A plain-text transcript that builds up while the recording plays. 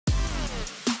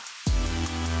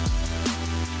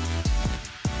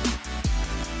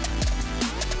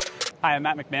Hi, I'm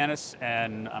Matt McManus,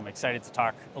 and I'm excited to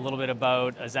talk a little bit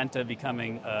about Azenta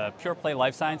becoming a pure play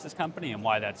life sciences company and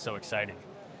why that's so exciting.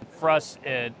 For us,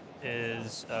 it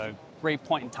is a great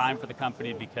point in time for the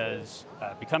company because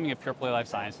becoming a pure play life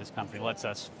sciences company lets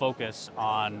us focus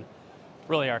on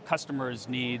really our customers'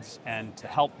 needs and to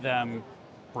help them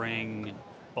bring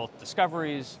both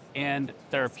discoveries and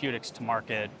therapeutics to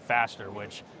market faster,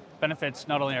 which benefits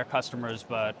not only our customers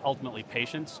but ultimately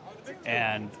patients.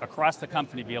 And across the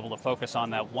company, be able to focus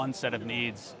on that one set of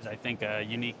needs is, I think, a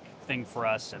unique thing for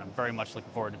us, and I'm very much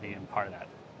looking forward to being part of that.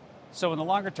 So in the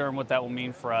longer term, what that will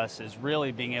mean for us is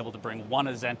really being able to bring one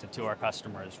Azenta to our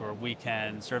customers, where we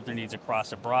can serve their needs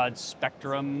across a broad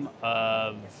spectrum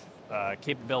of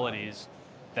capabilities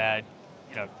that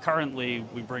currently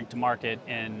we bring to market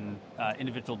in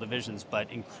individual divisions,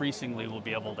 but increasingly we'll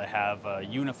be able to have a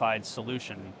unified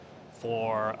solution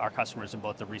for our customers in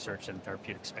both the research and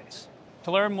therapeutic space.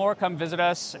 To learn more, come visit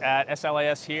us at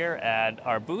SLAS here at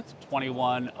our booth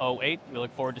 2108. We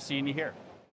look forward to seeing you here.